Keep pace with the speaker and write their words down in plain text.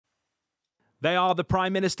They are the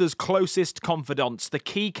Prime Minister's closest confidants, the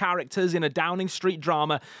key characters in a Downing Street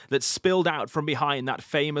drama that spilled out from behind that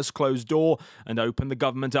famous closed door and opened the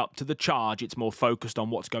government up to the charge it's more focused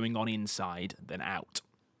on what's going on inside than out.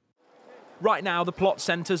 Right now, the plot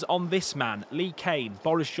centres on this man, Lee Cain,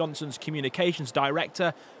 Boris Johnson's communications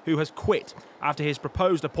director, who has quit after his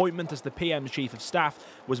proposed appointment as the PM's chief of staff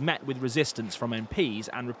was met with resistance from MPs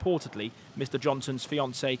and reportedly Mr Johnson's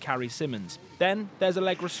fiancée Carrie Symonds. Then there's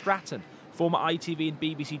Allegra Stratton, former ITV and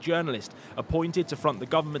BBC journalist, appointed to front the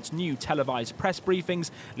government's new televised press briefings,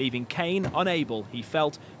 leaving Cain unable, he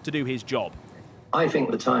felt, to do his job. I think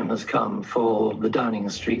the time has come for the Downing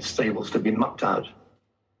Street stables to be mucked out.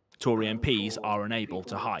 Tory MPs are unable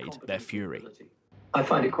to hide their fury. I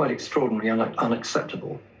find it quite extraordinary and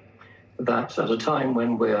unacceptable that at a time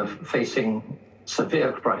when we're facing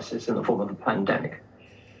severe crisis in the form of a pandemic,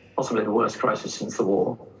 possibly the worst crisis since the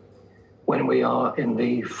war, when we are in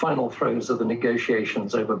the final throes of the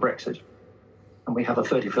negotiations over Brexit, and we have a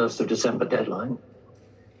 31st of December deadline,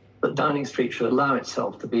 that Downing Street should allow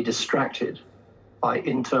itself to be distracted by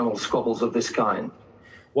internal squabbles of this kind.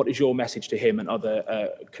 What is your message to him and other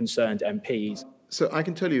concerned MPs? So I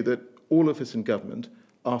can tell you that all of us in government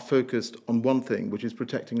are focused on one thing, which is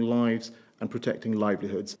protecting lives and protecting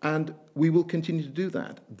livelihoods. And we will continue to do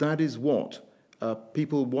that. That is what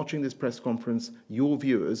people watching this press conference, your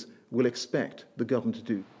viewers, will expect the government to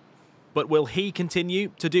do. But will he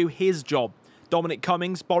continue to do his job? Dominic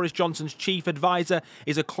Cummings, Boris Johnson's chief advisor,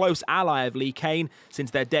 is a close ally of Lee Cain since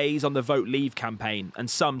their days on the Vote Leave campaign, and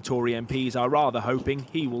some Tory MPs are rather hoping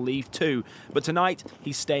he will leave too. But tonight,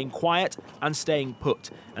 he's staying quiet and staying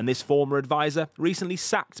put, and this former advisor, recently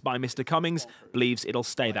sacked by Mr Cummings, believes it'll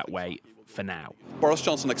stay that way for now. Boris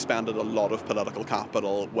Johnson expended a lot of political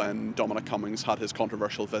capital when Dominic Cummings had his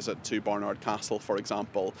controversial visit to Barnard Castle, for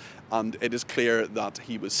example, and it is clear that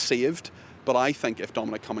he was saved. But I think if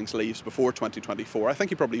Dominic Cummings leaves before 2024, I think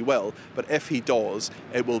he probably will, but if he does,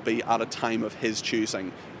 it will be at a time of his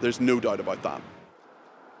choosing. There's no doubt about that.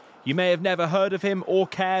 You may have never heard of him or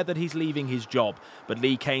care that he's leaving his job, but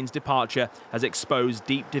Lee Cain's departure has exposed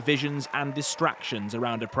deep divisions and distractions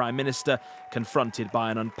around a Prime Minister confronted by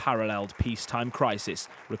an unparalleled peacetime crisis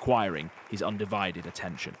requiring his undivided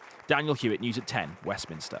attention. Daniel Hewitt, News at 10,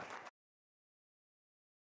 Westminster.